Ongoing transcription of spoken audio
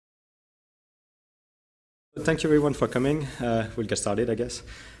Thank you everyone for coming. We'll get started, I guess.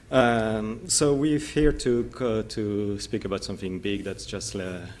 So we're here to speak about something big that's just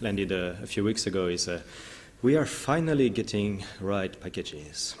landed a few weeks ago. We are finally getting rawhide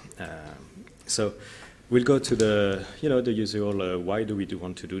packages. So we'll go to the usual why do we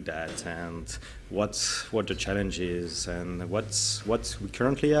want to do that, and what the challenge is, and what we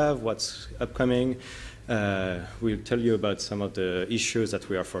currently have, what's upcoming. We'll tell you about some of the issues that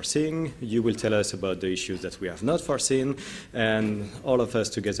we are foreseeing. You will tell us about the issues that we have not foreseen, and all of us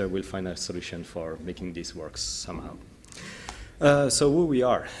together will find a solution for making this work somehow. So who we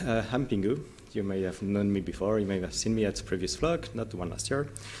are. I'm Pingu. You may have known me before. You may have seen me at the previous vlog, not the one last year.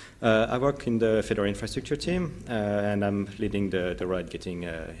 I work in the Fedora infrastructure team, and I'm leading the rawhide getting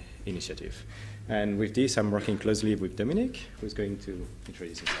initiative. And with this, I'm working closely with Dominic, who's going to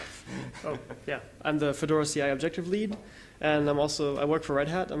introduce himself. Oh, yeah. I'm the Fedora CI objective lead, and I work for Red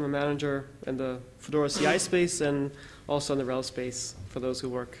Hat. I'm a manager in the Fedora CI space and also in the RHEL space for those who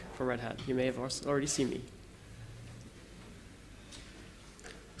work for Red Hat. You may have already seen me.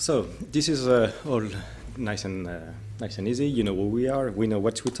 So this is all nice and easy. You know who we are. We know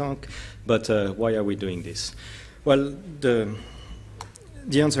what we talk. But why are we doing this? Well,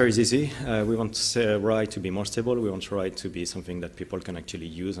 the answer is easy. We want rawhide to be more stable. We want rawhide to be something that people can actually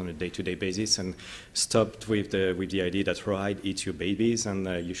use on a day-to-day basis, and stop with the idea that rawhide eats your babies, and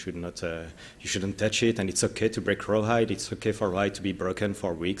you shouldn't touch it. And it's okay to break rawhide. It's okay for rawhide to be broken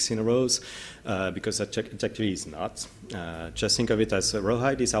for weeks in a row, because it actually is not. Just think of it as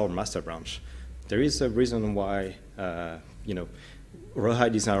rawhide is our master branch. There is a reason why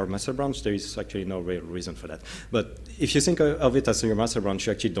rawhide is our master branch. There is actually no real reason for that. But if you think of it as your master branch,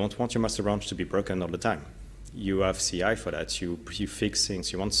 you actually don't want your master branch to be broken all the time. You have CI for that. You fix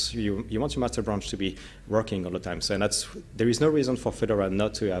things. You want your master branch to be working all the time. So there is no reason for Fedora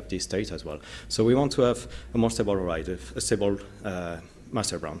not to have this state as well. So we want to have a more stable rawhide, a stable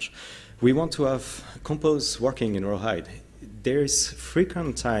master branch. We want to have compose working in rawhide. There is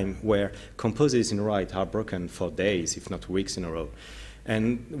frequent time where composes in rawhide are broken for days, if not weeks in a row.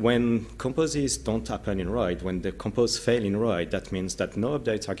 And when composes don't happen in rawhide, when the compose fail in rawhide, that means that no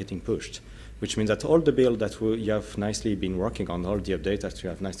updates are getting pushed, which means that all the build that you have nicely been working on, all the updates that you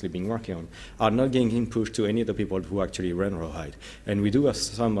have nicely been working on, are not getting pushed to any of the people who actually run rawhide. And we do have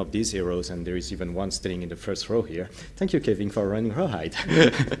some of these heroes, and there is even one staying in the first row here. Thank you, Kevin, for running rawhide.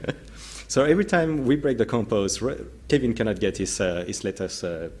 So every time we break the compose, Kevin cannot get his latest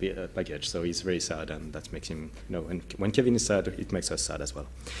package, so he's very sad, and that makes him, and when Kevin is sad, it makes us sad as well.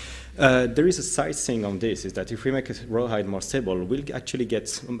 There is a side thing on this, is that if we make rawhide more stable, we'll actually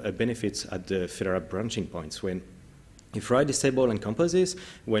get benefits at the Fedora branching points. If rawhide is stable and composes,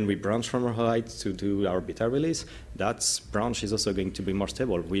 when we branch from rawhide to do our beta release, that branch is also going to be more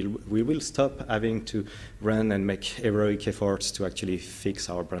stable. We will stop having to run and make heroic efforts to actually fix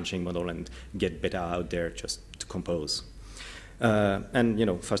our branching model and get beta out there just to compose.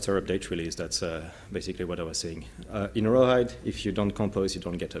 And faster update release, that's basically what I was saying. In rawhide, if you don't compose, you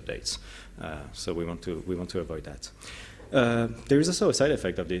don't get updates. So we want to avoid that. There is also a side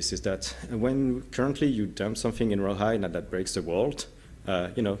effect of this, is that when currently you dump something in rawhide and that breaks the world,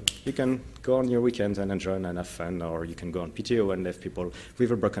 you can go on your weekends and enjoy and have fun, or you can go on PTO and leave people with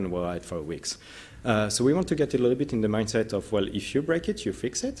a broken rawhide for weeks. So we want to get a little bit in the mindset of, well, if you break it, you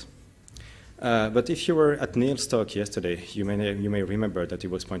fix it. But if you were at Neil's talk yesterday, you may remember that he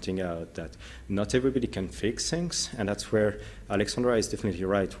was pointing out that not everybody can fix things, and that's where Alexandra is definitely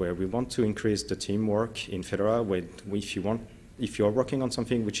right, where we want to increase the teamwork in Fedora. If you're working on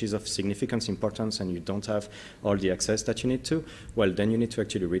something which is of significant importance and you don't have all the access that you need to, well, then you need to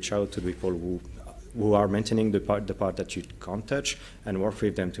actually reach out to the people who are maintaining the part that you can't touch, and work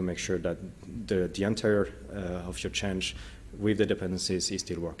with them to make sure that the entire of your change with the dependencies is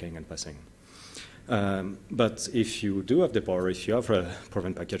still working and passing. But if you do have the power, if you have a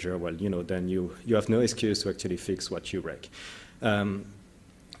proven packager, well, then you have no excuse to actually fix what you break.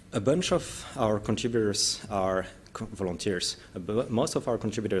 A bunch of our contributors are volunteers. Most of our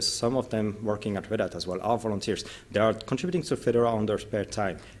contributors, some of them working at Red Hat as well, are volunteers. They are contributing to Fedora on their spare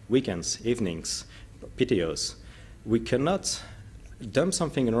time, weekends, evenings, PTOs. We cannot dump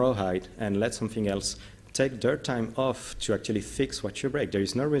something in rawhide and let something else take their time off to actually fix what you break. There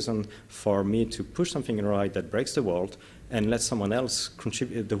is no reason for me to push something in rawhide that breaks the world and let someone else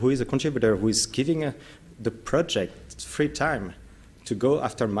contribute, who is a contributor, who is giving the project free time to go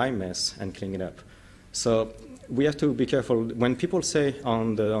after my mess and clean it up. So we have to be careful. When people say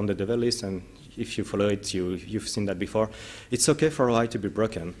on the dev list, and if you follow it, you've seen that before, it's okay for rawhide to be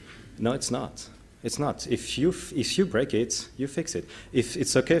broken. No, it's not. It's not. If you break it, you fix it. If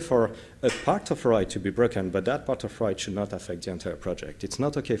it's okay for a part of rawhide to be broken, but that part of rawhide should not affect the entire project. It's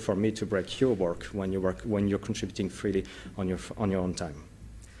not okay for me to break your work when you're contributing freely on your own time.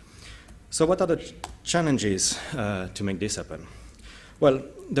 So what are the challenges to make this happen? Well,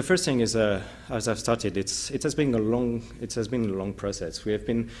 the first thing is, as I've started, it has been a long process. We have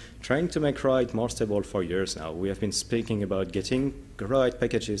been trying to make rawhide more stable for years now. We have been speaking about getting rawhide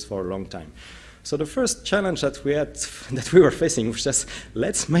packages for a long time. So the first challenge that we were facing was just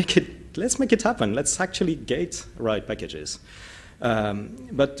let's make it happen. Let's actually gate rawhide packages.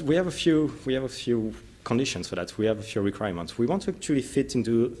 But we have a few conditions for that. We have a few requirements. We want to actually fit in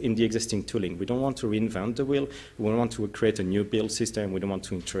the existing tooling. We don't want to reinvent the wheel. We don't want to create a new build system. We don't want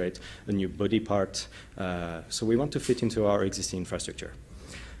to integrate a new body part. So we want to fit into our existing infrastructure.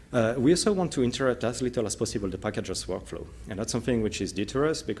 We also want to interact as little as possible the packager's workflow. And that's something which is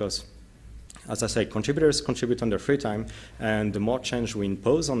deterrent because, as I say, contributors contribute on their free time, and the more change we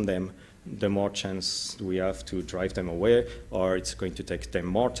impose on them, the more chance we have to drive them away, or it's going to take them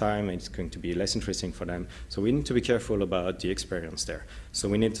more time, and it's going to be less interesting for them. So we need to be careful about the experience there. So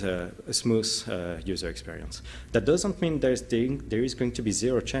we need a smooth user experience. That doesn't mean there is going to be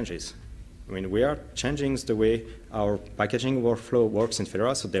zero changes. I mean, we are changing the way our packaging workflow works in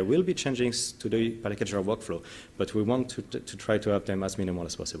Fedora, so there will be changes to the packager workflow, but we want to try to have them as minimal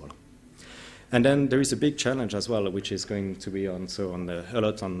as possible. And then there is a big challenge as well, which is going to be a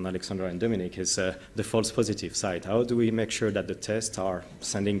lot on Alexandra and Dominic, is the false positive side. How do we make sure that the tests are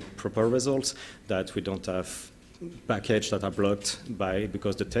sending proper results, that we don't have packages that are blocked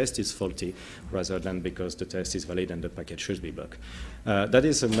because the test is faulty, rather than because the test is valid and the package should be blocked? That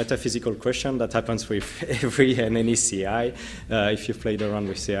is a metaphysical question that happens with every and any CI. If you've played around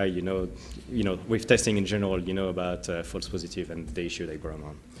with CI, you know, with testing in general, you know about false positive and the issue they bring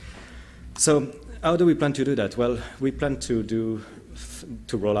on. So how do we plan to do that? Well, we plan to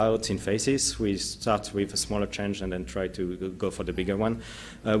roll out in phases. We start with a smaller change and then try to go for the bigger one.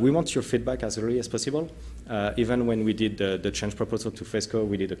 We want your feedback as early as possible. Even when we did the change proposal to Fresco,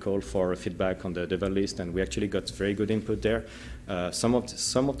 we did a call for feedback on the dev list, and we actually got very good input there. Some of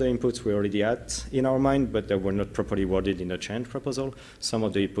the inputs we already had in our mind, but they were not properly worded in the change proposal. Some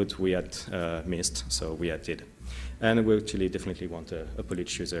of the input we had missed, so we added. And we actually definitely want a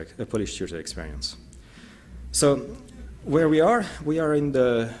polished user experience. So where we are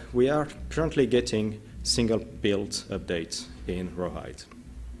currently getting single build updates in rawhide.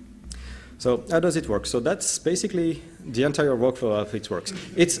 So how does it work? So that's basically the entire workflow of it works.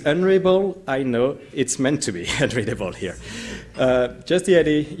 It's unreadable, I know. It's meant to be unreadable here. Just the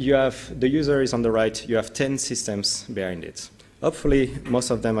idea, you have the user is on the right. You have 10 systems behind it. Hopefully, most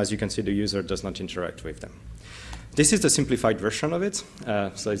of them, as you can see, the user does not interact with them. This is the simplified version of it,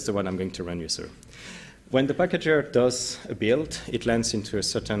 so it's the one I'm going to run you through. When the packager does a build, it lands into a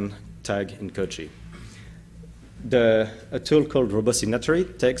certain tag in Koji. A tool called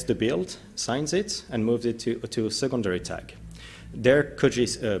RobotSignatory takes the build, signs it, and moves it to a secondary tag. There,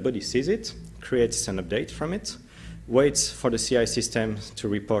 Koji body sees it, creates an update from it, waits for the CI system to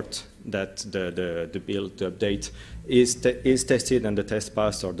report that the build, the update is tested and the test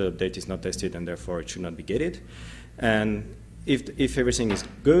passed, or the update is not tested and therefore it should not be gated. And if everything is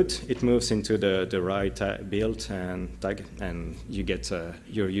good, it moves into the right build and tag, and you get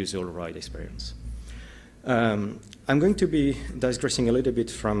your usual rawhide experience. I'm going to be digressing a little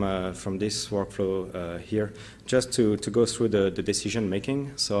bit from this workflow here, just to go through the decision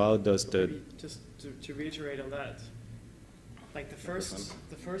making. So how does just to reiterate on that, like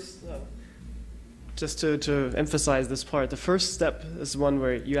just to emphasize this part, the first step is one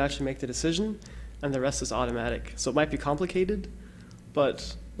where you actually make the decision, and the rest is automatic. So it might be complicated,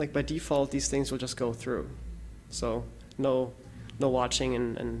 but like by default, these things will just go through. So no watching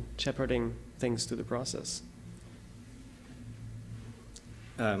and shepherding things through the process.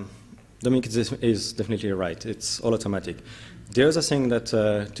 Dominic is definitely right. It's all automatic. The other thing that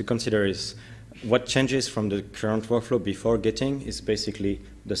to consider is what changes from the current workflow before getting is basically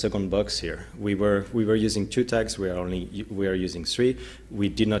the second box here. We were using 2 tags. We are using 3. We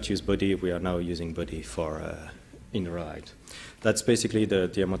did not use body. We are now using body for in rawhide. That's basically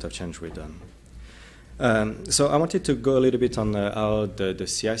the amount of change we've done. So I wanted to go a little bit on how the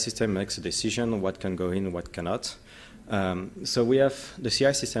CI system makes a decision, what can go in, what cannot. So we have the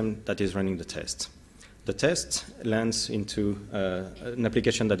CI system that is running the test. The test lands into an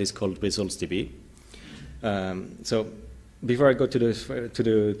application that is called ResultsDB. So before I go to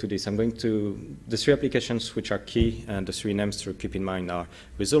this, I'm going to the 3 applications which are key, and the 3 names to keep in mind are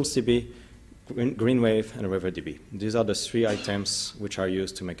ResultsDB, GreenWave, and ReverDB. These are the 3 items which are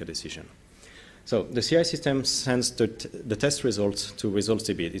used to make a decision. So the CI system sends the test results to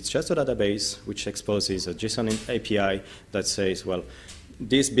results.db. It's just a database which exposes a JSON API that says, well,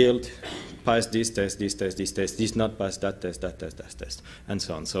 this build passed this test, this test, this test, this not passed that test, that test, that test, and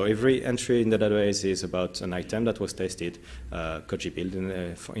so on. So every entry in the database is about an item that was tested, Koji build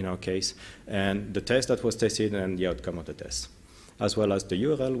in our case, and the test that was tested and the outcome of the test, as well as the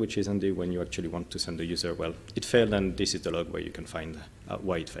URL, which is handy when you actually want to send the user, well, it failed, and this is the log where you can find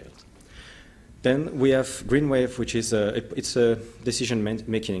why it failed. Then we have GreenWave, which is it's a decision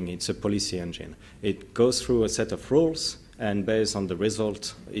making. It's a policy engine. It goes through a set of rules, and based on the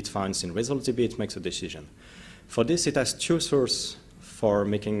result it finds in results.db, it makes a decision. For this, it has two sources for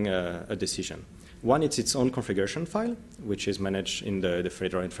making a decision. One, it's its own configuration file, which is managed in the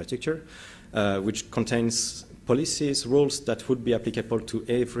Fedora infrastructure, which contains policies, rules that would be applicable to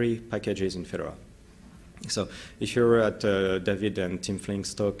every packages in Fedora. So if you were at David and Tim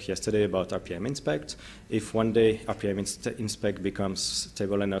Flink's talk yesterday about RPM inspect, if one day RPM inspect becomes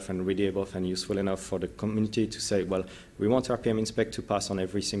stable enough and readable and useful enough for the community to say, well, we want RPM inspect to pass on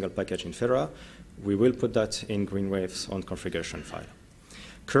every single package in Fedora, we will put that in GreenWave's own configuration file.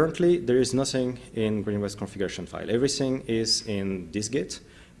 Currently, there is nothing in GreenWave's configuration file. Everything is in this Git,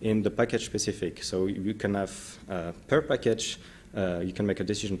 in the package specific. So you can have per package, you can make a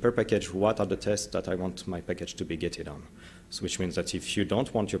decision per package, what are the tests that I want my package to be gated on. So which means that if you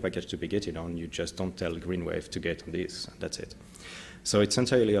don't want your package to be gated on, you just don't tell GreenWave to gate on this, that's it. So it's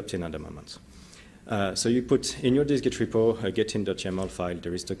entirely opt-in at the moment. So you put in your Git repo a getin.yml file.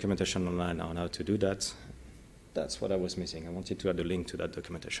 There is documentation online on how to do that. That's what I was missing. I wanted to add a link to that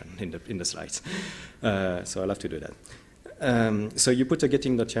documentation in the slides. So I'll have to do that. So you put a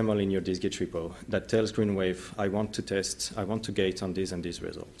getting.yml in your Git repo that tells GreenWave, I want to test, I want to gate on these and these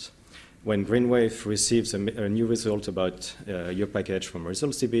results. When GreenWave receives a new result about your package from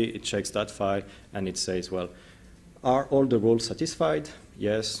results.db, it checks that file and it says, well, are all the rules satisfied?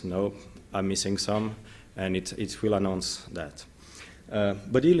 Yes, no, I'm missing some, and it will announce that.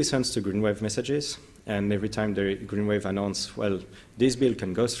 But it listens to GreenWave messages, and every time the GreenWave announces, well, this build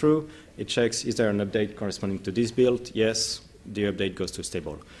can go through, it checks, is there an update corresponding to this build? Yes, the update goes to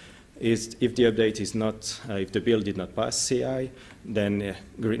stable. If the update is not, if the build did not pass CI, then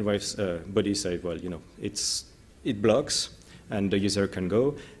GreenWave's body says, well, you know, it blocks, and the user can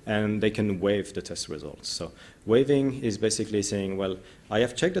go, and they can waive the test results. So waiving is basically saying, well, I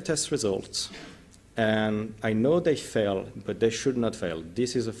have checked the test results, and I know they fail, but they should not fail.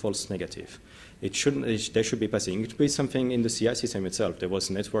 This is a false negative. They should be passing. It could be something in the CI system itself. There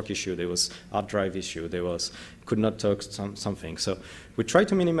was a network issue. There was hard drive issue. There was could not talk something. So we try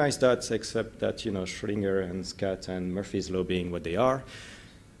to minimize that, except that, you know, Schrödinger and Scat and Murphy's law being what they are,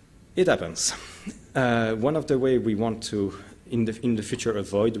 it happens. One of the ways we want to, in the future,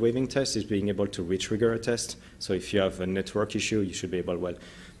 avoid waiving tests is being able to re-trigger a test. So if you have a network issue, you should be able, well,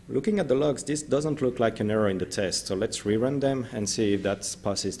 looking at the logs, this doesn't look like an error in the test. So let's rerun them and see if that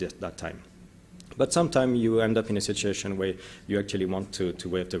passes that time. But sometimes you end up in a situation where you actually want to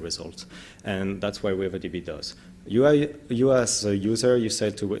waive the result, and that's why WaiverDB does. You as a user, you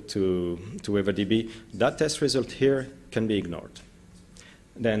say to WaiverDB, that test result here can be ignored.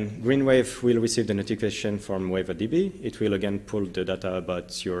 Then GreenWave will receive the notification from WaiverDB. It will again pull the data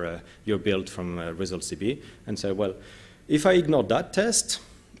about your build from results.db and say, well, if I ignore that test,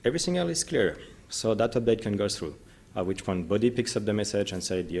 everything else is clear. So that update can go through, at which point body picks up the message and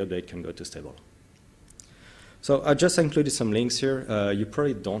say the update can go to stable. So I just included some links here. You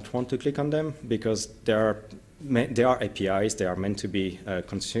probably don't want to click on them because they are APIs. They are meant to be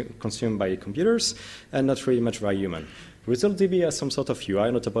consumed by computers and not really much by human. Result.db has some sort of UI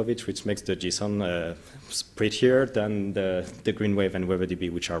on top of it, which makes the JSON prettier than the GreenWave and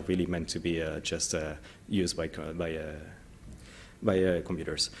WaiverDB, which are really meant to be just used by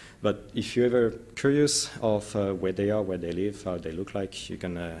computers. But if you're ever curious of where they are, where they live, how they look like, you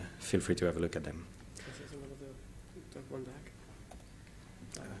can feel free to have a look at them. One back.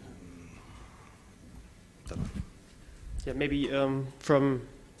 Yeah, maybe from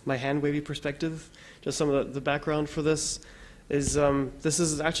my hand wavy perspective, just some of the background for this is this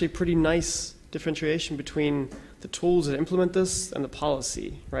is actually pretty nice differentiation between the tools that implement this and the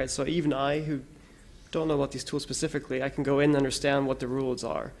policy, right? So even I, who don't know about these tools specifically, I can go in and understand what the rules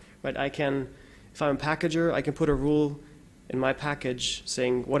are, right? I can, if I'm a packager, I can put a rule in my package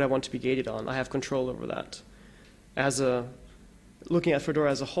saying what I want to be gated on. I have control over that. Looking at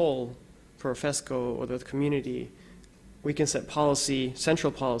Fedora as a whole, for FESCO or the community, we can set policy,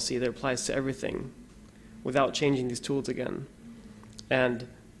 central policy that applies to everything without changing these tools again. And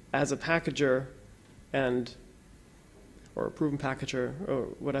as a packager or a proven packager or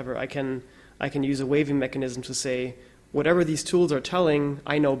whatever, I can I can use a waving mechanism to say, whatever these tools are telling,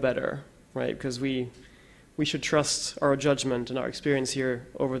 I know better, right? Because we should trust our judgment and our experience here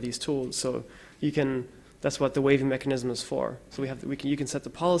over these tools. So you can, that's what the waving mechanism is for. So you can set the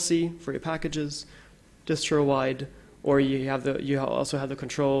policy for your packages, distro-wide, or you also have the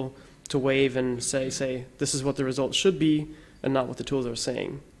control to wave and say this is what the results should be and not what the tools are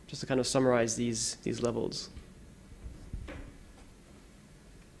saying, just to kind of summarize these levels.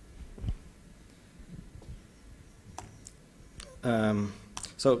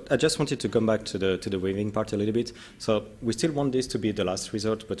 So I just wanted to come back to the waving part a little bit. So we still want this to be the last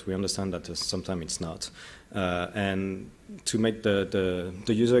resort, but we understand that sometimes it's not. And to make the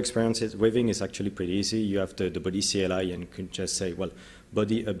user experience, waving is actually pretty easy. You have the body CLI, and you can just say, well,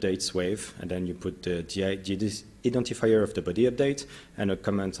 body updates wave, and then you put the identifier of the body update and a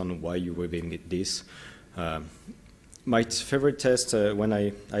comment on why you're waving this. My favorite test, when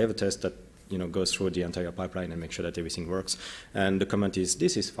I have a test that goes through the entire pipeline and make sure that everything works. And the comment is,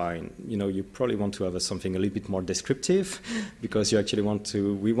 this is fine. You probably want to have something a little bit more descriptive because you actually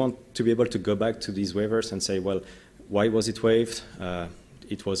we want to be able to go back to these waivers and say, well, why was it waived?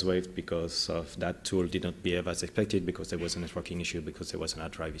 It was waived because of that tool did not behave as expected, because there was a networking issue, because there was an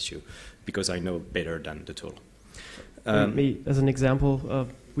hard drive issue, because I know better than the tool. Me, as an example,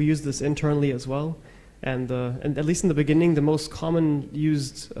 we use this internally as well. And at least in the beginning, the most common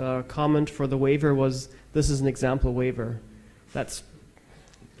used comment for the waiver was, this is an example waiver.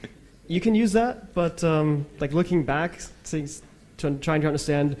 You can use that, but like looking back, trying to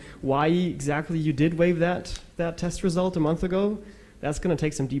understand why exactly you did waive that test result a month ago, that's going to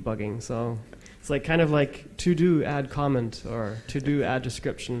take some debugging. So it's like kind of like to-do add comment or to-do add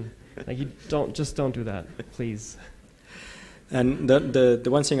description. Like just don't do that, please. And the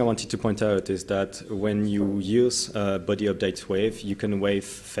one thing I wanted to point out is that when you use body update wave, you can wave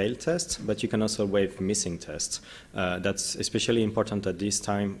failed tests, but you can also wave missing tests. That's especially important at this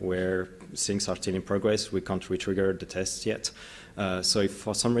time where things are still in progress. We can't retrigger the tests yet. So if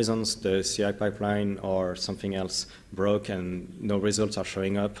for some reasons the CI pipeline or something else broke and no results are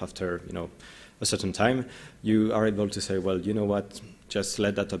showing up after a certain time, you are able to say, well, you know what? Just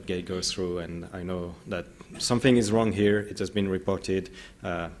let that update go through, and I know that something is wrong here. It has been reported.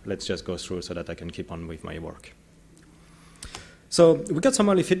 Let's just go through so that I can keep on with my work. So we got some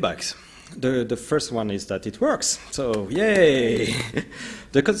early feedbacks. The first one is that it works. So yay!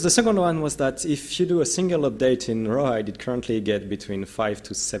 The second one was that if you do a single update in rawhide, it currently gets between 5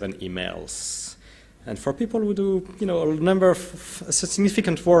 to 7 emails. And for people who do a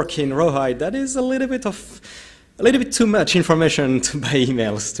significant work in rawhide, that is a little bit too much information by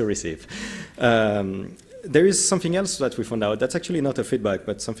emails to receive. There is something else that we found out. That's actually not a feedback,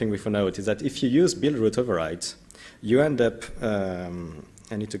 but something we found out is that if you use build root overrides, you end up,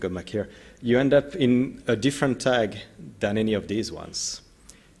 I need to go back here, you end up in a different tag than any of these ones,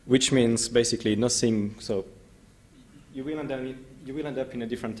 which means basically nothing. So you will end up in a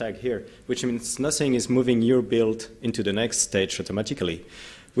different tag here, which means nothing is moving your build into the next stage automatically,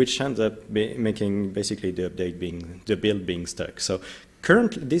 which ends up making basically the build being stuck. So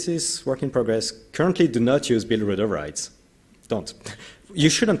currently, this is work in progress. Currently, do not use build root overrides. Don't. You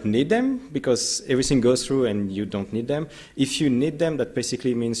shouldn't need them because everything goes through and you don't need them. If you need them, that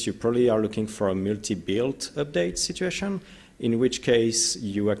basically means you probably are looking for a multi-build update situation, in which case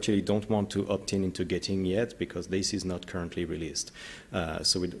you actually don't want to opt in into getting yet because this is not currently released.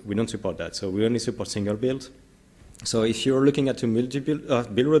 So we don't support that. So we only support single build. So if you're looking at a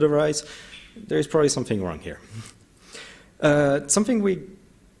multi-build build root overrides, there is probably something wrong here. Something we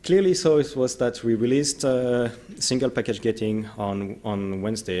clearly saw was that we released single package getting on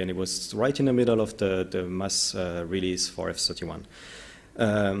Wednesday, and it was right in the middle of the mass release for F31,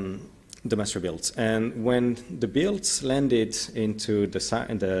 the master builds. And when the builds landed into the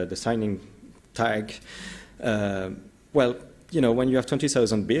signing tag, well, when you have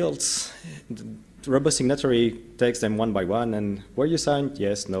 20,000 builds, the robust signatory takes them one by one, and were you signed?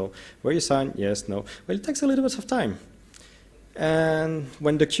 Yes, no. Were you signed? Yes, no. Well, it takes a little bit of time. And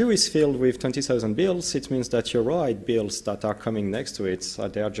when the queue is filled with 20,000 builds, it means that your rawhide builds that are coming next to it,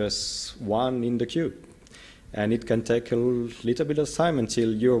 they are just one in the queue. And it can take a little bit of time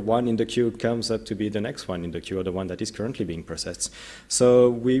until your one in the queue comes up to be the next one in the queue, or the one that is currently being processed. So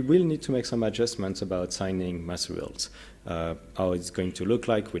we will need to make some adjustments about signing master builds. How it's going to look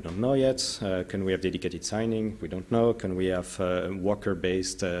like, we don't know yet. Can we have dedicated signing? We don't know. Can we have a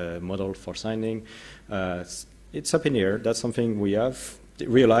worker-based model for signing? It's up in the air. That's something we have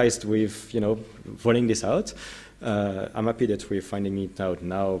realized with, rolling this out. I'm happy that we're finding it out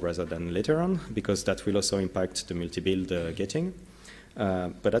now rather than later on, because that will also impact the multi-build getting.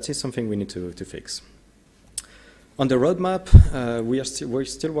 But that is something we need to fix. On the roadmap, we're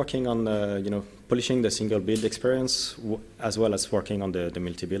still working on polishing the single build experience, as well as working on the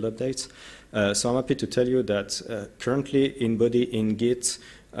multi-build updates. So I'm happy to tell you that currently in body in Git,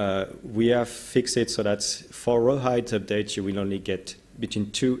 we have fixed it so that for rawhide updates, you will only get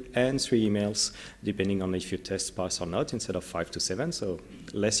between 2 and 3 emails, depending on if you test pass or not, instead of 5 to 7, so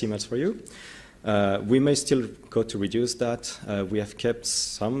less emails for you. We may still go to reduce that. We have kept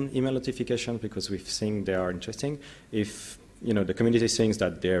some email notifications because we think they are interesting. If the community thinks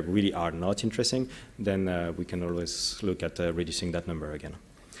that they really are not interesting, then we can always look at reducing that number again.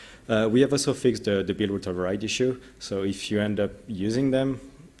 We have also fixed the build root override issue. So if you end up using them,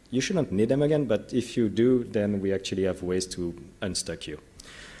 you shouldn't need them again. But if you do, then we actually have ways to unstuck you.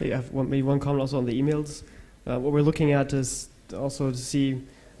 I have maybe one comment also on the emails. What we're looking at is also to see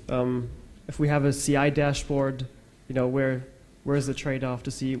if we have a CI dashboard, where is the trade-off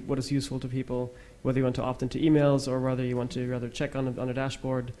to see what is useful to people, whether you want to opt into emails or whether you want to rather check on a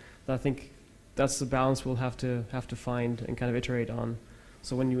dashboard. I think that's the balance we'll have to find and kind of iterate on.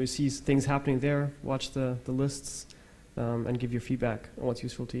 So when you see things happening there, watch the lists and give your feedback on what's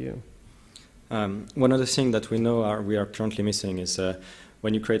useful to you. One other thing that we know we are currently missing is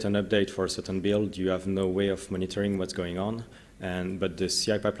when you create an update for a certain build, you have no way of monitoring what's going on. But the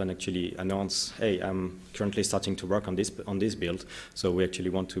CI pipeline actually announced, hey, I'm currently starting to work on this build. So we actually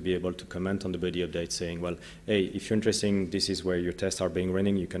want to be able to comment on the body update saying, well, hey, if you're interested, this is where your tests are being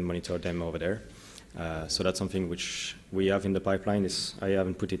running. You can monitor them over there. So that's something which we have in the pipeline. I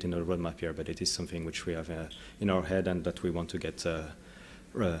haven't put it in the roadmap here, but it is something which we have in our head and that we want to get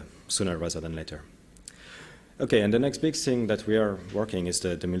sooner rather than later. Okay, and the next big thing that we are working is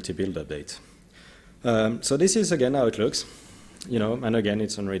the multi-build update. So this is, again, how it looks. And again,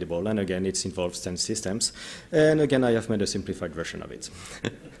 it's unreadable, and again, it involves 10 systems. And again, I have made a simplified version of it.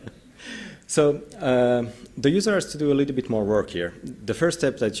 So the user has to do a little bit more work here. The first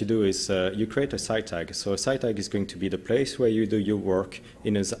step that you do is you create a site tag. So a site tag is going to be the place where you do your work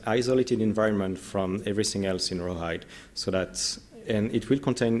in an isolated environment from everything else in rawhide, and it will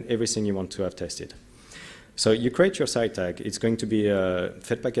contain everything you want to have tested. So you create your site tag. It's going to be a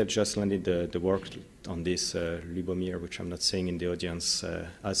Fed package just landed the work on this Lubomir, which I'm not saying in the audience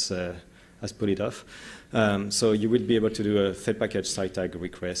has put it off. So you will be able to do a Fed package site tag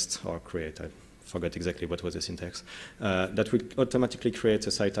request or create. I forgot exactly what was the syntax. That will automatically create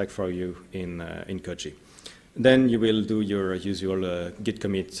a site tag for you in Koji. Then you will do your usual git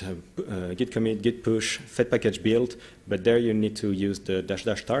commit, git push, Fed package build, but there you need to use the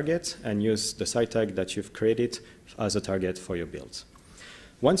 -- target and use the site tag that you've created as a target for your builds.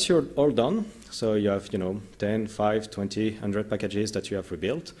 Once you're all done, so you have 10, 5, 20, 100 packages that you have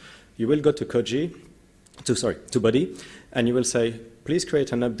rebuilt, you will go to Koji, to body, and you will say, please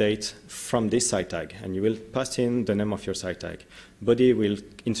create an update from this site tag, and you will pass in the name of your site tag. Body will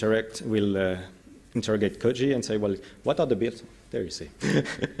interrogate Koji and say, well, what are the builds? There you see.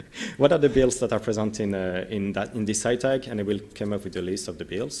 What are the builds that are present in this site tag? And it will come up with a list of the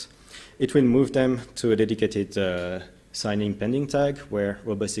builds. It will move them to a dedicated signing pending tag where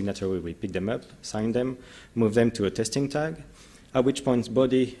robust signature will pick them up, sign them, move them to a testing tag, at which point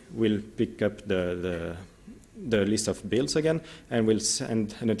body will pick up the list of builds again and will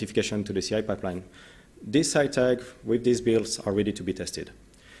send a notification to the CI pipeline. This site tag with these builds are ready to be tested.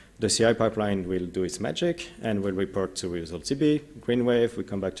 The CI pipeline will do its magic and will report to result CB. Greenwave, we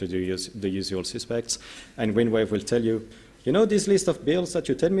come back to the usual suspects, and Greenwave will tell you, this list of builds that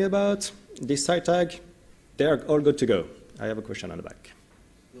you tell me about, this site tag, they are all good to go. I have a question on the back.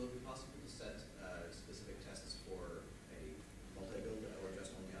 Will it be possible to set specific tests for a multi-build or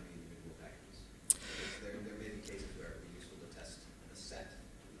just only on the individual packages? Because there may be cases where it would be useful to test a set.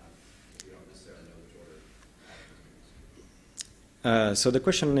 We don't necessarily know which order packages to use. So the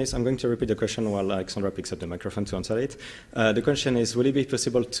question is, I'm going to repeat the question while Alexandra picks up the microphone to answer it. The question is, will it be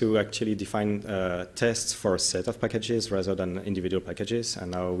possible to actually define tests for a set of packages rather than individual packages,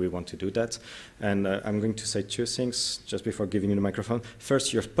 and how we want to do that? And I'm going to say 2 things just before giving you the microphone.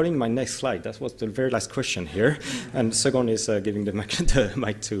 First, you're pulling my next slide. That was the very last question here. And the second is giving the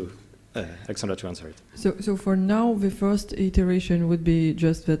mic to Alexandra to answer it. So for now, the first iteration would be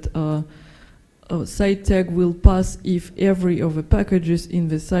just that a site tag will pass if every of the packages in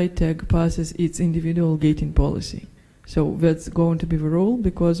the site tag passes its individual gating policy. So that's going to be the rule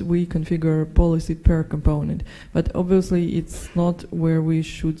because we configure policy per component. But obviously it's not where we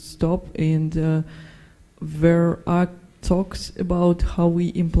should stop, and there are talks about how we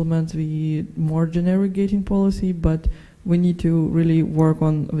implement the more generic gating policy, but we need to really work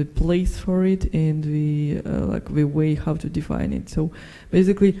on the place for it and the way how to define it. So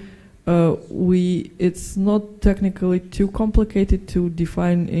basically, it's not technically too complicated to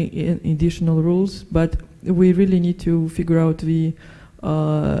define additional rules, but we really need to figure out the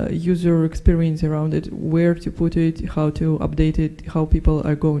user experience around it, where to put it, how to update it, how people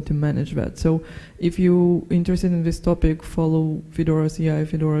are going to manage that. So if you're interested in this topic, follow Fedora CI,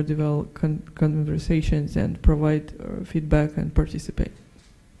 Fedora Develop conversations, and provide feedback and participate.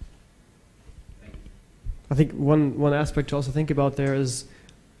 I think one aspect to also think about there is,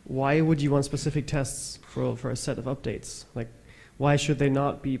 why would you want specific tests for a set of updates? Like, why should they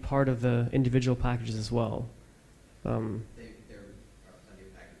not be part of the individual packages as well? There are plenty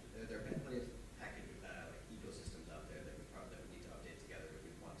of packages. There are plenty of package ecosystems out there that would need to update together. But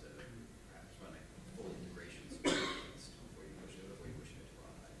we want to perhaps run a full integration before you push it into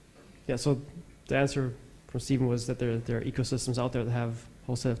rawhide. Yeah. So the answer from Stephen was that there are ecosystems out there that have a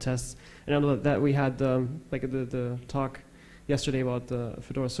whole set of tests. And I know that we had the talk yesterday about the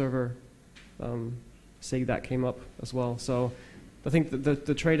Fedora server SIG that came up as well. So I think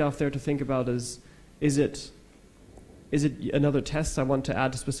the trade-off there to think about is it another test I want to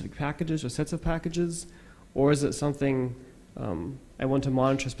add to specific packages or sets of packages, or is it something I want to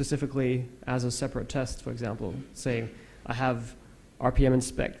monitor specifically as a separate test? For example, say I have RPM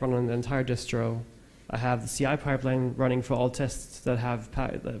inspect running on the entire distro. I have the CI pipeline running for all tests that have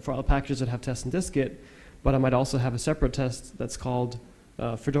for all packages that have tests in dist-git, but I might also have a separate test that's called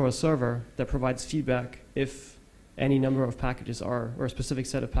Fedora server that provides feedback if any number of packages or a specific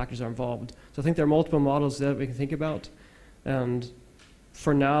set of packages are involved. So I think there are multiple models that we can think about. And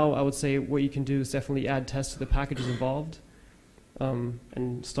for now, I would say what you can do is definitely add tests to the packages involved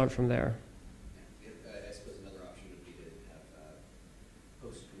and start from there. I suppose another option would be to have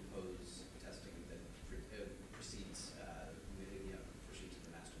post-compose testing that precedes pushing to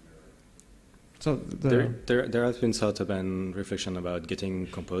the master mirror. So there has been sort of an reflection about getting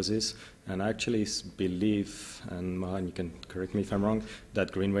composes, and I actually believe, and Mohan, you can correct me if I'm wrong,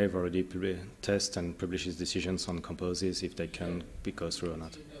 that Greenwave already tests and publishes decisions on composes if they can be go through or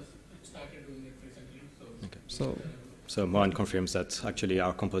not. It started doing it recently, Okay. So Mohan confirms that actually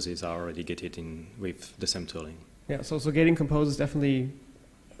our composes are already gated in with the same tooling. Yeah, so gating compose is definitely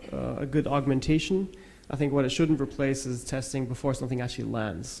a good augmentation. I think what it shouldn't replace is testing before something actually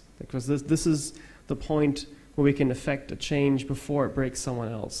lands, because this is the point where we can affect a change before it breaks someone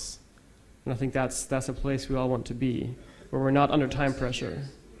else. And I think that's a place we all want to be, where we're not under time pressure.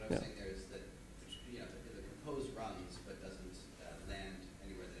 What I'm saying there is that the compose runs but doesn't land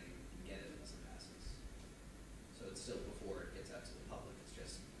anywhere that you can get it unless it passes. So it's still before it gets out to the public. It's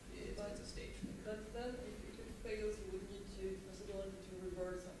just it's a stage. But then if it fails, you would need the possibility to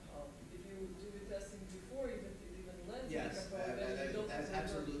revert somehow. If you do the testing before it even lands, Yes, then you don't that's revert.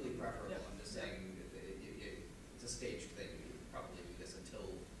 absolutely preferable. Yeah. I'm just saying it's a staged thing. You would probably do this until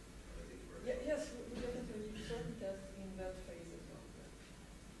other things were. Yes, we definitely need certain tests in that phase as well.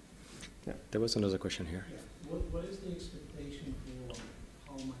 Yeah, there was another question here. Yeah. What is the expectation for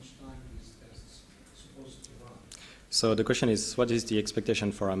how much time these tests are supposed to run? So the question is, what is the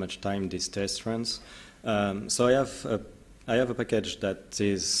expectation for how much time this test runs? So I have a package that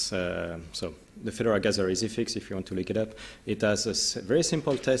is, so the Fedora Gather Easy Fix, if you want to look it up. It has a very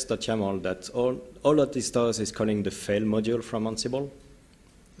simple test.yaml that all that this does is calling the fail module from Ansible.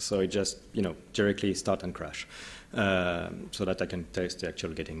 So it just, directly start and crash, so that I can test the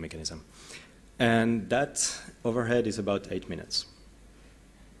actual gating mechanism. And that overhead is about 8 minutes.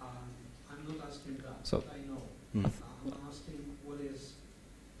 I'm not asking that, So- but I know. Mm. I'm asking what is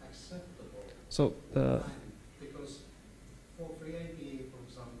acceptable So time. Because for FreeIPA, for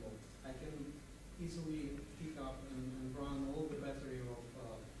example, I can easily pick up and run all the battery of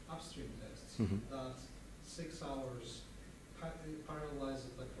upstream tests. Mhm. That 6 hours parallelize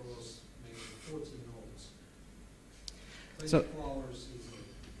it across maybe 40 nodes. 24 hours easily.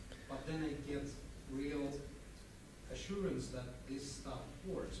 But then I get real assurance that this stuff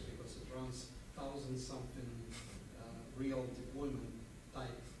works because it runs 1,000-something real deployment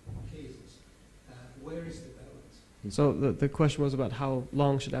type cases. Where is the balance? So the question was about how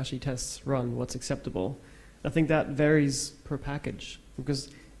long should actually tests run, what's acceptable. I think that varies per package, because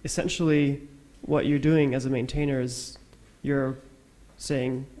essentially what you're doing as a maintainer is you're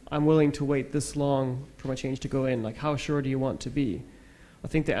saying, I'm willing to wait this long for my change to go in. Like, how sure do you want to be? I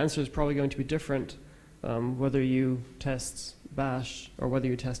think the answer is probably going to be different whether you test Bash or whether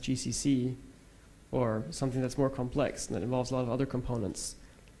you test GCC or something that's more complex and that involves a lot of other components.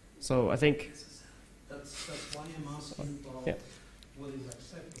 So I think That's why I'm asking about Yeah. what is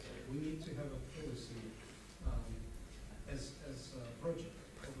acceptable. We need to have a policy as a project?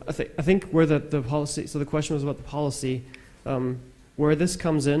 I think where the policy, so the question was about the policy, where this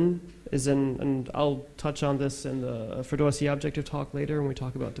comes in is in, and I'll touch on this in the Fedora CI objective talk later when we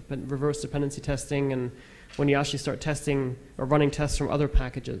talk about reverse dependency testing and when you actually start testing or running tests from other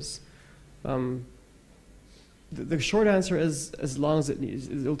packages. The short answer is as long as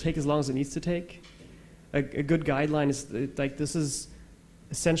it'll take as long as it needs to take. A good guideline is like this is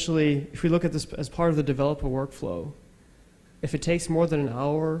essentially, if we look at this as part of the developer workflow, if it takes more than an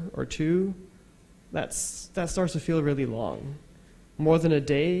hour or two, that starts to feel really long. More than a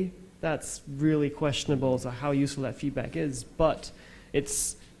day, that's really questionable as to how useful that feedback is. But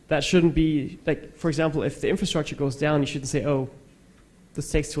that shouldn't be, like, for example, if the infrastructure goes down, you shouldn't say, oh,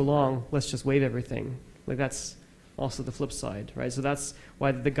 this takes too long, let's just waive everything. Like, that's also the flip side, right? So that's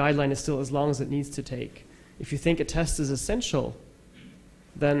why the guideline is still as long as it needs to take. If you think a test is essential,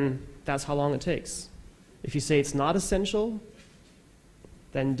 then that's how long it takes. If you say it's not essential,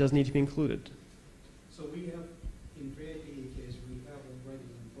 then it does need to be included. So we have, in PIP case, we have already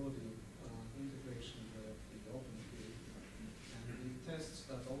embodied integration with the OpenKey, and the tests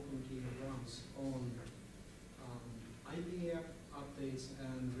that OpenKey runs on IPA updates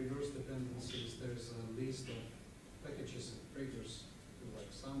and reverse dependencies. There's a list of packages and triggers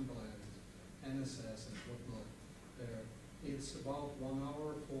like Samba and NSS and whatnot there. It's about 1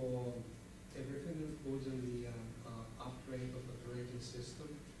 hour for everything, including the upgrade of operating system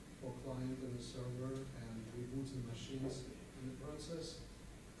for client and the server and rebooting machines in the process.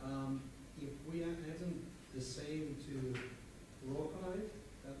 If we are adding the same to rawhide,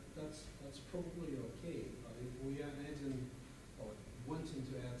 that's probably okay. But if we are adding or wanting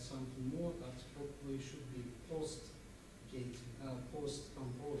to add something more, that probably should be post-gate,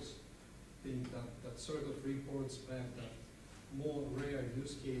 post-compose thing that sort of reports back that more rare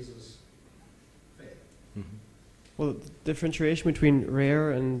use cases fail. Mm-hmm. Well, the differentiation between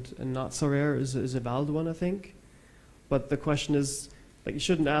rare and not so rare is a valid one, I think. But the question is, like, you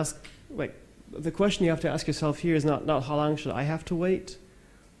shouldn't ask, like, the question you have to ask yourself here is not how long should I have to wait,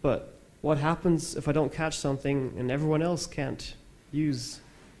 but what happens if I don't catch something and everyone else can't use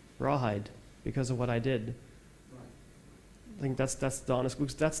rawhide because of what I did? Right. I think that's the honest,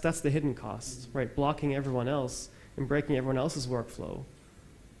 that's the hidden cost, right? Blocking everyone else and breaking everyone else's workflow.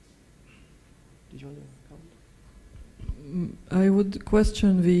 Did you want to comment? I would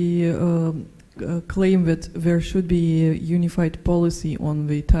question the claim that there should be a unified policy on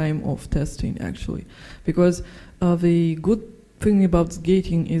the time of testing, actually. Because the good thing about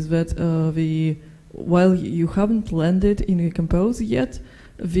gating is that while you haven't landed in the compose yet,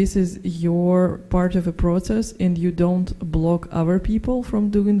 this is your part of a process and you don't block other people from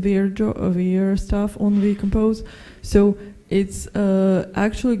doing their stuff on the compose. So it's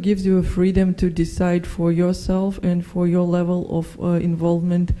actually gives you a freedom to decide for yourself and for your level of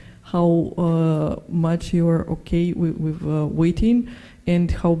involvement how much you are okay with waiting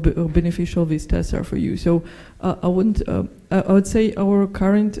and how beneficial these tests are for you. So I would say our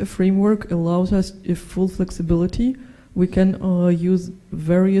current framework allows us full flexibility. We can use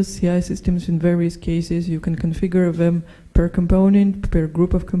various CI systems in various cases. You can configure them per component, per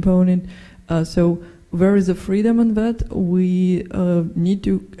group of component. So there is a freedom on that. We need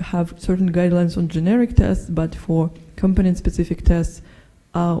to have certain guidelines on generic tests, but for component-specific tests,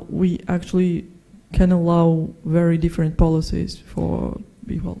 we actually can allow very different policies for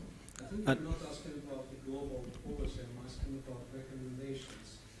people. I think I'm not asking about the global policy, I'm asking about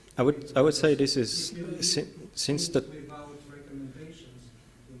recommendations. I would say this is since the without recommendations,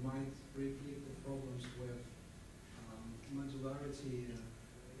 we might repeat the problems with modularity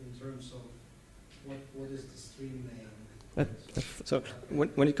in terms of what is the stream name. So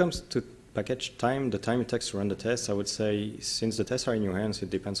when it comes to package time, the time it takes to run the test, I would say since the tests are in your hands, it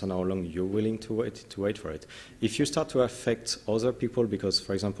depends on how long you're willing to wait for it. If you start to affect other people because,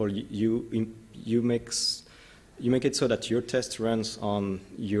 for example, you make it so that your test runs on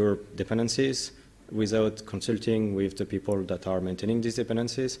your dependencies without consulting with the people that are maintaining these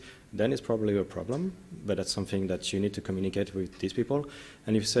dependencies, then it's probably a problem, but that's something that you need to communicate with these people.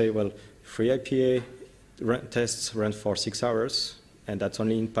 And if you say, well, free IPA tests run for 6 hours, and that's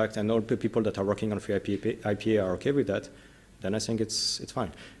only impact, and all the people that are working on free IPA are okay with that, then I think it's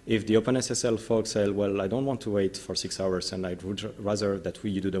fine. If the OpenSSL folks say, well, I don't want to wait for 6 hours, and I'd rather that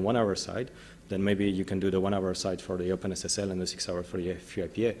you do the 1 hour side, then maybe you can do the 1 hour side for the OpenSSL and the 6 hours for the free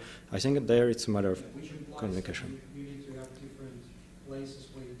IPA. I think there it's a matter of communication. You need to have different places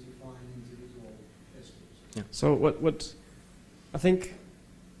where you define individual test groups. Yeah. So what I think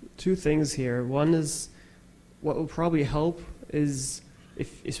two things here. One is what will probably help is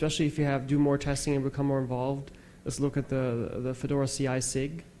especially if you do more testing and become more involved, let's look at the Fedora CI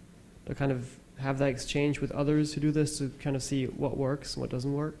SIG to kind of have that exchange with others who do this to kind of see what works and what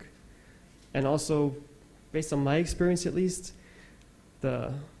doesn't work. And also, based on my experience at least,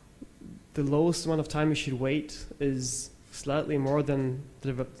 the lowest amount of time you should wait is slightly more than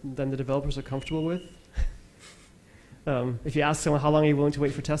the developers are comfortable with. If you ask someone how long are you willing to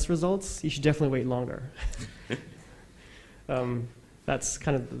wait for test results, you should definitely wait longer. That's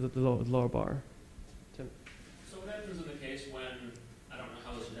kind of the lower bar. Tim? So what happens in the case when, I don't know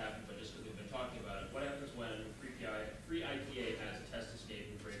how this would happen, but just because we've been talking about it, what happens when free IPA has a test escape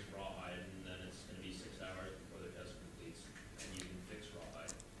and breaks rawhide, and then it's going to be 6 hours before the test completes, and you can fix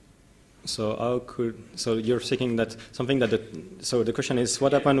rawhide? So you're thinking that something that so the question is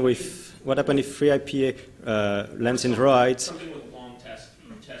what happened if free IPA lands in rawhide? Something with a long test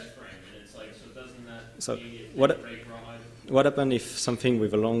frame, and it's like, so doesn't that mean it what break rawhide? What happens if something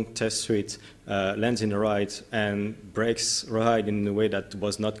with a long test suite lands in the rawhide and breaks rawhide in a way that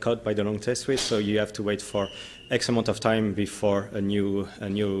was not caught by the long test suite? So you have to wait for X amount of time before a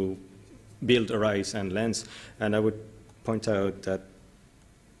new build arrives and lands. And I would point out that,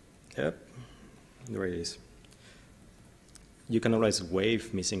 yep, there it is. You can always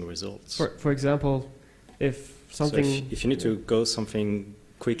waive missing results. For example, if something... So if you need to go something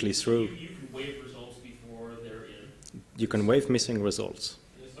quickly through... You can waive results before they're in? You can waive missing results.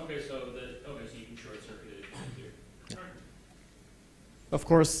 Okay, so you can short-circuit it here. Yeah. All right. Of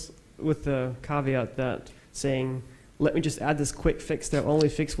course, with the caveat that saying, let me just add this quick fix that only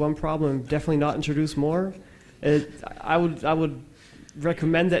fix one problem, definitely not introduce more. I would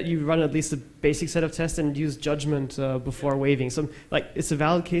recommend that you run at least a basic set of tests and use judgment before waiving. So, it's a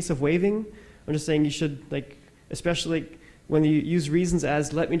valid case of waiving. I'm just saying you should, especially when you use reasons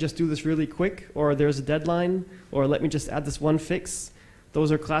as, let me just do this really quick, or there's a deadline, or let me just add this one fix. Those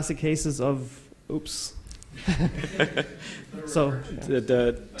are classic cases of, oops. So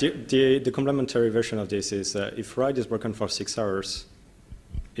the complementary version of this is if rawhide is broken for 6 hours,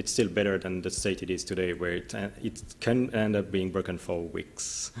 it's still better than the state it is today, where it can end up being broken for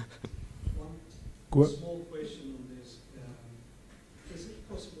weeks. One small question on this. Is it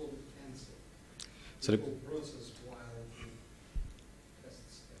possible to cancel So the whole process while the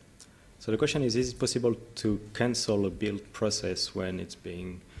tests step? So the question is it possible to cancel a build process when it's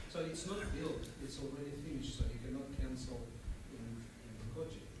being... So it's not built, it's already finished, so you cannot cancel in the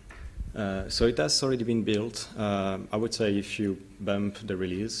project. So it has already been built. I would say if you bump the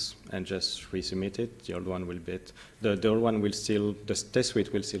release and just resubmit it, the old one will the old one will still, the test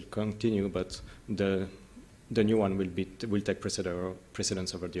suite will still continue, but the new one will take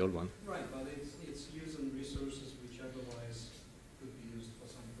precedence over the old one. Right, but it's using resources which otherwise could be used for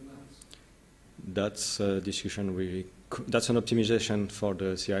something else. That's a discussion that's an optimization for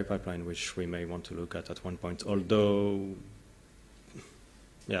the CI pipeline, which we may want to look at one point, although,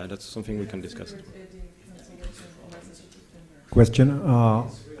 yeah, that's something we can discuss. Question.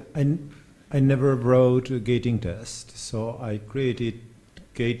 I never wrote a gating test, so I created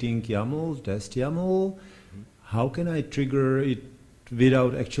gating YAML, test YAML. How can I trigger it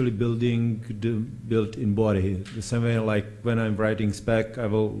without actually building the built-in body? The same way, like when I'm writing spec, I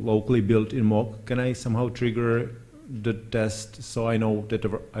will locally build in mock. Can I somehow trigger the test so I know that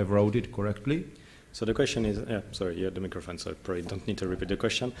I wrote it correctly? So the question is, sorry, you had the microphone, so I probably don't need to repeat the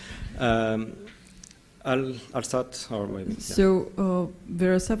question. I'll start, or maybe. Yeah. So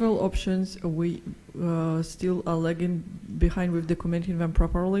there are several options. We still are lagging behind with documenting them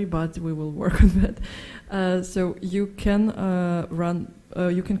properly, but we will work on that. So you can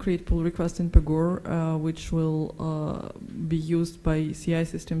you can create pull requests in Pagure, which will be used by CI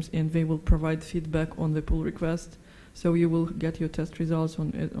systems, and they will provide feedback on the pull request. So you will get your test results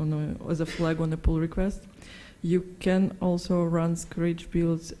as a flag on the pull request. You can also run Scratch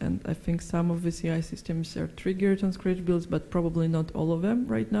builds, and I think some of the CI systems are triggered on Scratch builds, but probably not all of them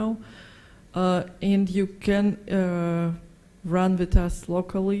right now. And you can run the tests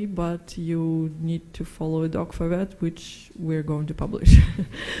locally, but you need to follow a doc for that, which we're going to publish.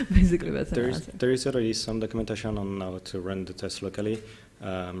 Basically, that's an answer. There is already some documentation on how to run the tests locally.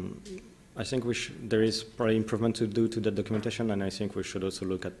 I think there is probably improvement to do to that documentation, and I think we should also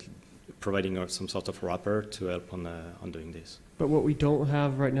look at providing some sort of wrapper to help on doing this. But what we don't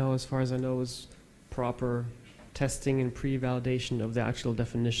have right now, as far as I know, is proper testing and pre-validation of the actual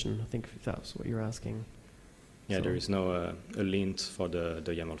definition. I think that's what you're asking. Yeah, So- there is no a lint for the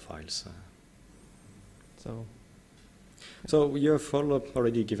YAML files. So So you have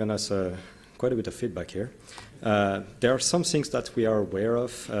already given us quite a bit of feedback here. There are some things that we are aware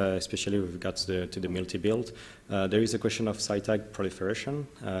of, especially with regards to the multi-build. There is a question of site tag proliferation.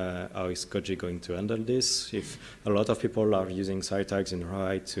 How is Koji going to handle this? If a lot of people are using site tags in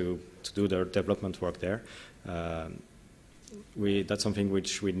rawhide to do their development work there, that's something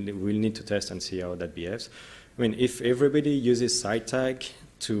which we'll need to test and see how that behaves. I mean, if everybody uses site tag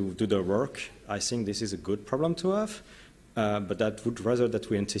to do their work, I think this is a good problem to have. But that would rather that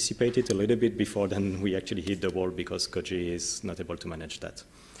we anticipate it a little bit before then we actually hit the wall, because Koji is not able to manage that.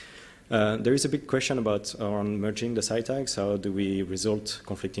 There is a big question about on merging the site tags. How do we resolve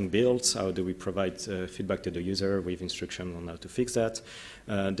conflicting builds? How do we provide feedback to the user with instruction on how to fix that?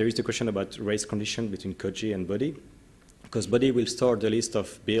 There is the question about race condition between Koji and body, because body will store the list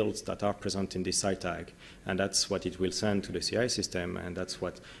of builds that are present in this site tag, and that's what it will send to the CI system, and that's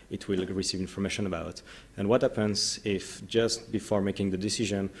what it will receive information about. And what happens if just before making the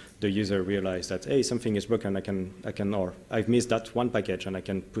decision, the user realizes that, hey, something is broken, or I've missed that one package and I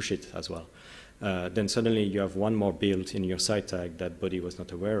can push it as well. Then suddenly you have one more build in your site tag that body was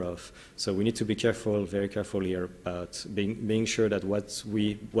not aware of. So we need to be careful, very careful here about being sure that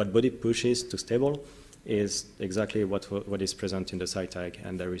what body pushes to stable is exactly what is present in the site tag,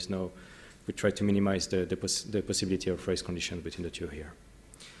 and there is no, we try to minimize the possibility of race conditions between the two here.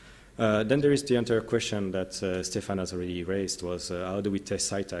 Then there is the entire question that Stefan has already raised, was how do we test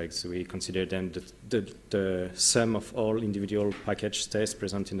site tags? We consider then the sum of all individual package tests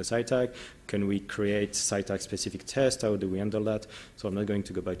present in the site tag. Can we create site tag specific tests? How do we handle that? So I'm not going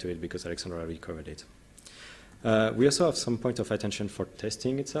to go back to it because Alexandra already covered it. We also have some point of attention for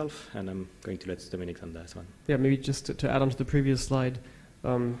testing itself, and I'm going to let Dominic on that one. Yeah, maybe just to add on to the previous slide.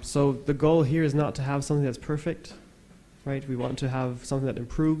 So the goal here is not to have something that's perfect, right? We want to have something that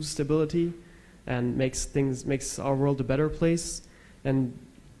improves stability and makes our world a better place. And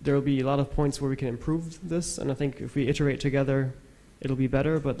there will be a lot of points where we can improve this, and I think if we iterate together, it'll be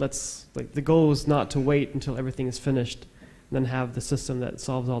better. But the goal is not to wait until everything is finished and then have the system that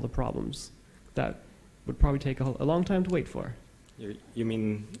solves all the problems. That would probably take a long time to wait for. You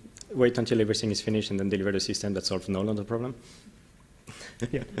mean wait until everything is finished and then deliver the system that solves no longer problem?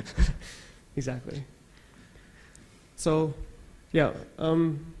 Yeah, exactly. So, yeah,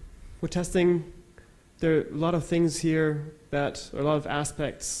 with testing, there are a lot of things here a lot of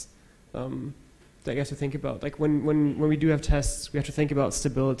aspects that you have to think about. Like when we do have tests, we have to think about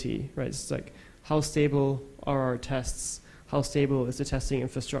stability, right? It's like, how stable are our tests? How stable is the testing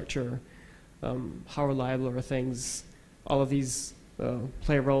infrastructure? How reliable are things? All of these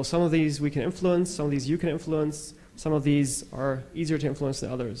play a role. Some of these we can influence, some of these you can influence, some of these are easier to influence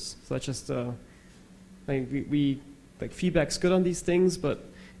than others. So that's just, like feedback's good on these things, but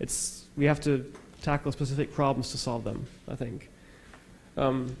we have to tackle specific problems to solve them, I think.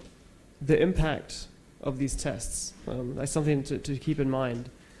 The impact of these tests, that's something to keep in mind.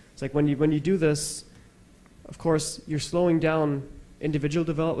 It's like when you do this, of course, you're slowing down individual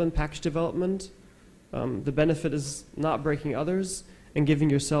development, package development. The benefit is not breaking others and giving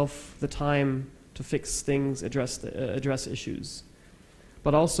yourself the time to fix things, address issues.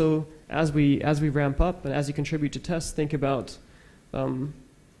 But also, as we ramp up and as you contribute to tests, think about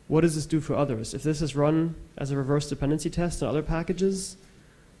what does this do for others? If this is run as a reverse dependency test in other packages,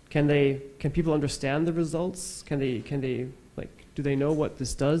 can people understand the results? Do they know what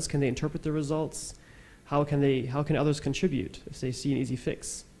this does? Can they interpret the results? How can others contribute if they see an easy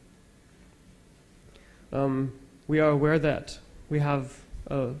fix? We are aware that we have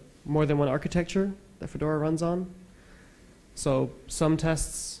more than one architecture that Fedora runs on. So some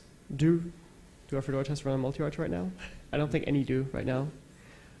tests do our Fedora tests run on multi-arch right now? I don't think any do right now.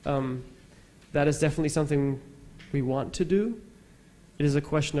 That is definitely something we want to do. It is a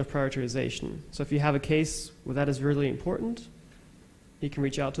question of prioritization. So if you have a case where that is really important, you can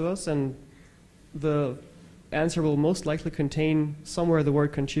reach out to us, and the answer will most likely contain somewhere the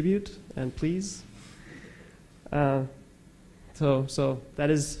word contribute and please. So that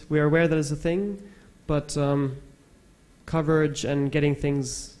is, we are aware that is a thing, but coverage and getting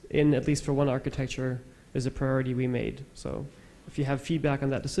things in, at least for one architecture, is a priority we made. So if you have feedback on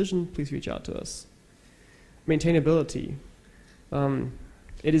that decision, please reach out to us. Maintainability.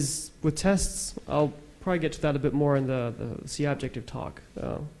 It is, with tests, I'll probably get to that a bit more in the CI objective talk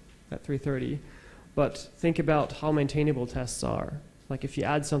at 3:30. But think about how maintainable tests are. Like if you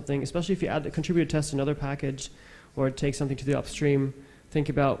add something, especially if you add a contributed test to another package or take something to the upstream, think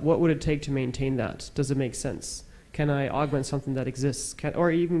about what would it take to maintain that? Does it make sense? Can I augment something that exists?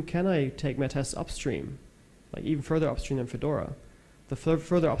 Or even can I take my tests upstream, like even further upstream than Fedora? The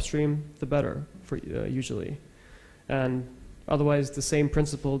further upstream, the better, for usually. And Otherwise, the same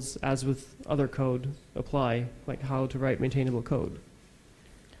principles as with other code apply, like how to write maintainable code.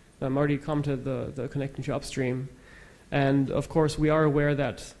 I'm already commented the connecting to upstream. And of course, we are aware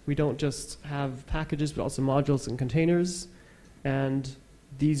that we don't just have packages, but also modules and containers. And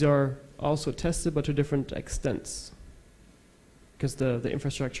these are also tested, but to different extents. Because the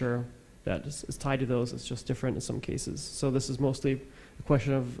infrastructure that is tied to those is just different in some cases. So this is mostly a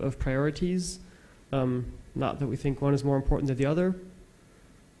question of priorities. Not that we think one is more important than the other.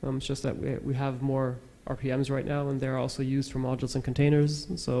 It's just that we have more RPMs right now, and they're also used for modules and containers.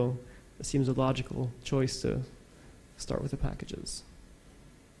 So it seems a logical choice to start with the packages.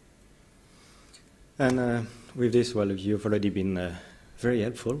 And with this, well, you've already been very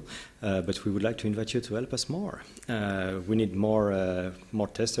helpful, but we would like to invite you to help us more. We need more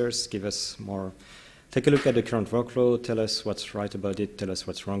testers. Give us more. Take a look at the current workflow. Tell us what's right about it. Tell us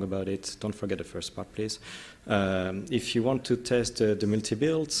what's wrong about it. Don't forget the first part, please. If you want to test the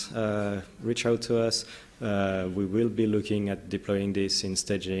multi-builds, reach out to us. We will be looking at deploying this in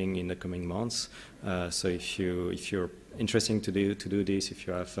staging in the coming months. So if you're interested to do this, if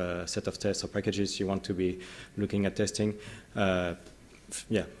you have a set of tests or packages you want to be looking at testing,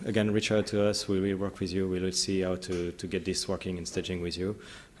 yeah, again, reach out to us. We will work with you. We will see how to get this working in staging with you.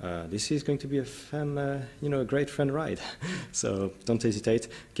 This is going to be a fun, a great fun ride. So don't hesitate.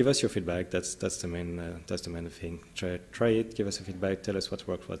 Give us your feedback. That's the main thing. Try it. Give us a feedback. Tell us what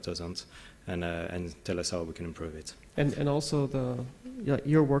works, what doesn't, and tell us how we can improve it. And also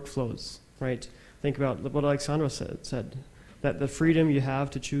your workflows, right? Think about what Alexandra said, that the freedom you have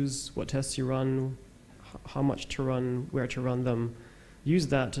to choose what tests you run, how much to run, where to run them. Use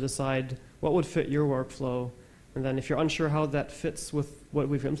that to decide what would fit your workflow. And then if you're unsure how that fits with what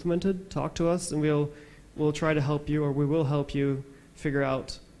we've implemented, talk to us, and we'll try to help you, or we will help you figure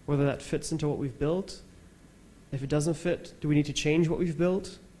out whether that fits into what we've built. If it doesn't fit, do we need to change what we've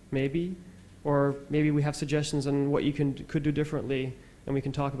built? Maybe. Or maybe we have suggestions on what you could do differently, and we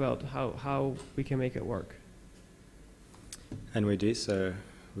can talk about how we can make it work. And with this,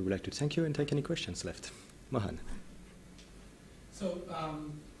 we would like to thank you and take any questions left. Mohan. So,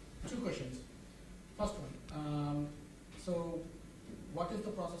 two questions. First one, so what is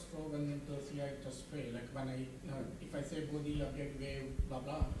the process flow when the CI tests fail? Like when if I say body, update, wave, blah,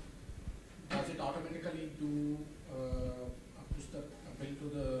 blah, does it automatically push the build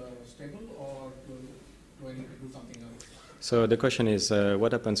to the stable, or do I need to do something else? So the question is,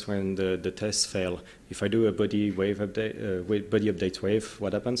 what happens when the tests fail? If I do a body wave update, body update wave,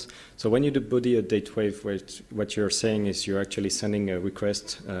 what happens? So when you do body update wave, what you're saying is you're actually sending a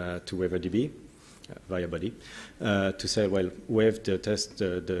request to WaverDB via body to say, well, wave the test,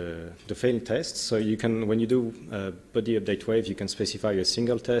 the failed test. So you can, when you do body update wave, you can specify a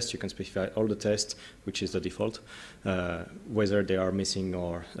single test, you can specify all the tests, which is the default, whether they are missing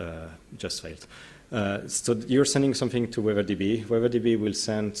or just failed. So you're sending something to WaverDB. WaverDB will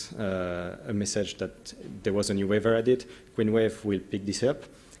send a message that there was a new waiver added. QueenWave will pick this up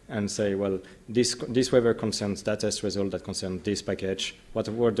and say, well, this waiver concerns that test result that concerns this package. What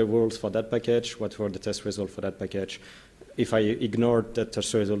were the rules for that package? What were the test results for that package? If I ignored that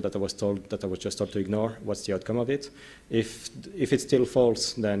test result that I was just told to ignore, what's the outcome of it? If it's still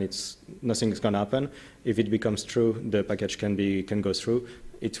false, then nothing's going to happen. If it becomes true, the package can go through.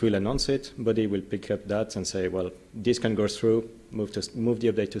 It will announce it. Body will pick up that and say, well, this can go through. Move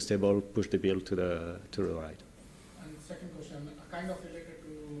the update to stable. Push the build to the right. And second question, kind of related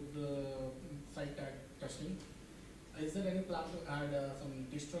to the site tag testing. Is there any plan to add some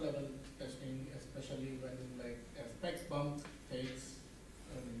distro level testing, especially when like a specs bump fails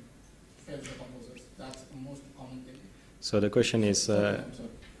the composers? That's the most common thing. So the question is,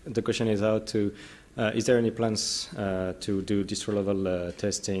 how to. Is there any plans to do distro level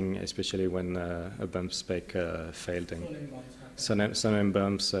testing, especially when a bump spec failed? Some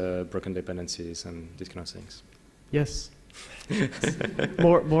bumps, broken dependencies, and these kind of things. Yes.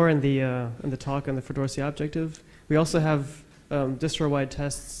 more in the talk on the Fedora CI objective. We also have distro-wide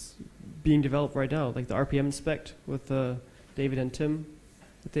tests being developed right now, like the RPM inspect with David and Tim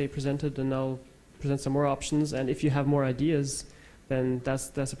that they presented, and I'll present some more options. And if you have more ideas, then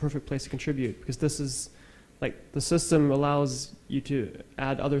that's a perfect place to contribute, because this is like the system allows you to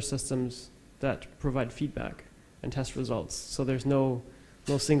add other systems that provide feedback and test results. So there's no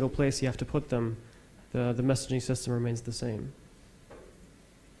single place you have to put them. The messaging system remains the same.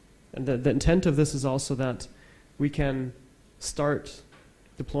 And the intent of this is also that we can start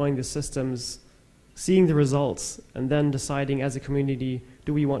deploying the systems, seeing the results, and then deciding as a community,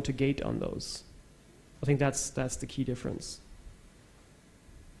 do we want to gate on those? I think that's the key difference.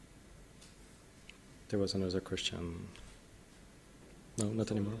 There was another question. No,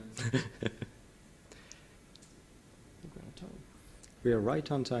 not anymore. We're out of time. We are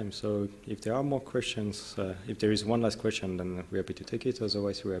right on time, so if there are more questions, if there is one last question, then we're happy to take it.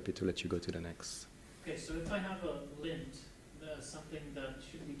 Otherwise, we're happy to let you go to the next. Okay, so if I have a lint, something that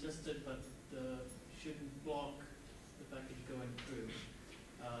should be tested but shouldn't block the package going through,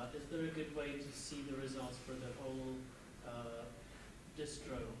 is there a good way to see the results for the whole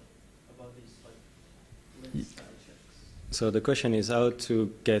distro about these like lint style checks? So the question is how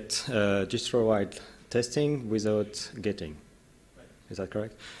to get distro-wide testing without getting. Right. Is that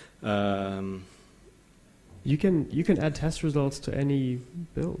correct? You can add test results to any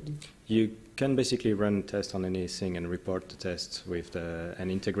build. You can basically run tests on anything and report the tests with and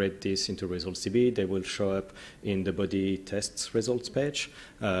integrate this into results.db. They will show up in the body tests results page,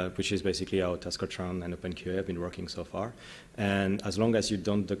 which is basically how Taskotron and OpenQA have been working so far. And as long as you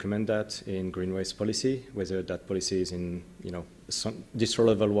don't document that in Greenway's policy, whether that policy is in distro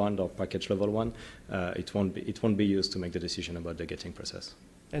level 1 or package level 1, it won't be used to make the decision about the gating process.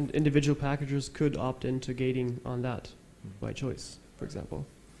 And individual packagers could opt into gating on that by choice, for example.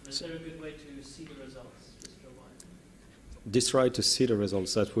 Is there a good way to see the results distro-wide? Distro to see the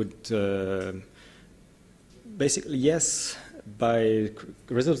results, that would basically, yes, by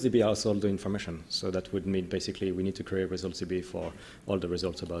results.db has all the information. So that would mean basically we need to create results.db for all the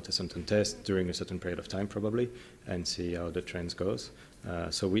results about a certain test during a certain period of time probably and see how the trends goes.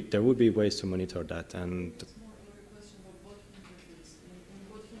 So there would be ways to monitor that. And It's more of a question about bot interface. In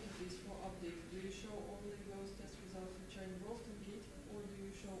bot interface for update, do you show only those test results which are involved in gating, or do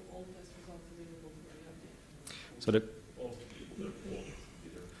you show all test results available for the update?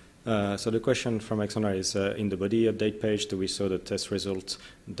 So the question from Alexandra is, in the body update page, do we show the test results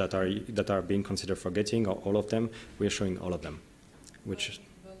that are being considered for gating, or all of them? We are showing all of them, which.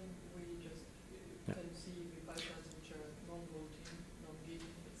 Then we just Yeah. can see the pipelines which are non-voting,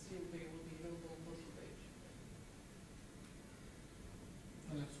 non-gating, but still they will be available on body page.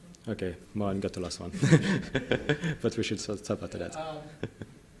 The next one. Okay, Mohan got the last one. But we should stop after that.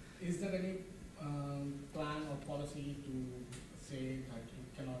 Is there any plan or policy to say that you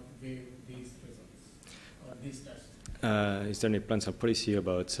cannot waive these results or these tests? Is there any plans or policy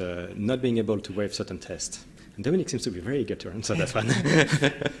about not being able to waive certain tests? And Dominic seems to be very eager to answer that one.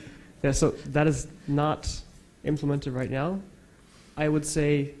 Yeah, so that is not implemented right now. I would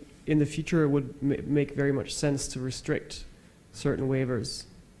say in the future it would make very much sense to restrict certain waivers.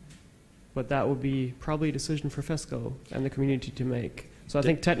 But that would be probably a decision for FESCO and the community to make. So I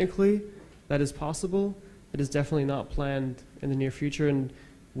think technically that is possible. It is definitely not planned in the near future and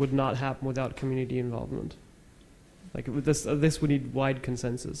would not happen without community involvement. Like with this would need wide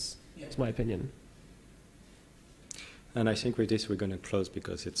consensus, is my opinion. And I think with this we're going to close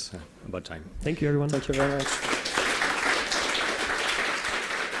because it's about time. Thank you, everyone. Thank you very much.